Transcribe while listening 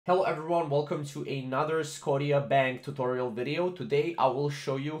Hello everyone, welcome to another Scotia Bank tutorial video. Today I will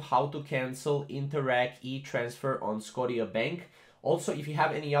show you how to cancel Interac e-transfer on Scotia Bank. Also, if you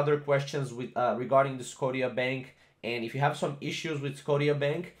have any other questions regarding the Scotia Bank, and if you have some issues with Scotia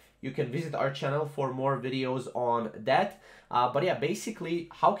Bank, you can visit our channel for more videos on that. But yeah, basically,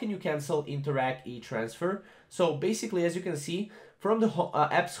 how can you cancel Interac e-transfer? So basically, as you can see, from the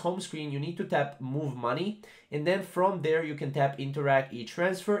app's home screen, you need to tap Move Money, and then from there you can tap Interac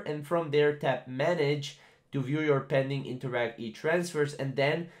e-transfer, and from there tap Manage to view your pending Interac e-transfers, and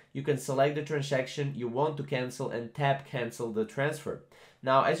then you can select the transaction you want to cancel and tap Cancel the transfer.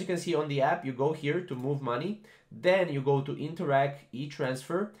 Now, as you can see on the app, you go here to Move Money, then you go to Interac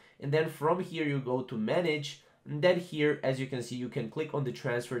e-transfer, and then from here you go to Manage, and then here, as you can see, you can click on the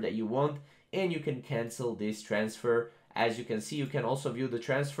transfer that you want, and you can cancel this transfer. As you can see, you can also view the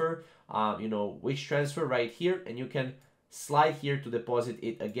transfer, which transfer right here, and you can slide here to deposit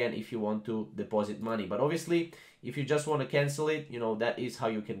it again if you want to deposit money. But obviously, if you just want to cancel it, that is how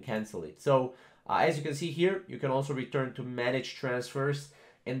you can cancel it. So as you can see here, you can also return to manage transfers,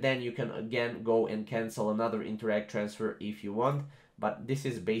 and then you can again go and cancel another Interac transfer if you want. But this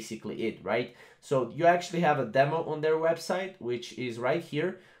is basically it, right? So you actually have a demo on their website, which is right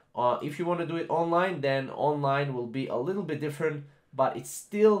here. If you want to do it online, then online will be a little bit different, but it's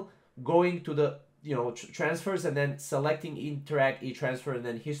still going to the transfers and then selecting Interact e-transfer and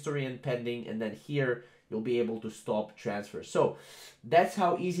then history and pending, and then here you'll be able to stop transfer. So that's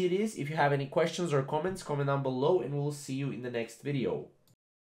how easy it is. If you have any questions or comments, comment down below, and we'll see you in the next video.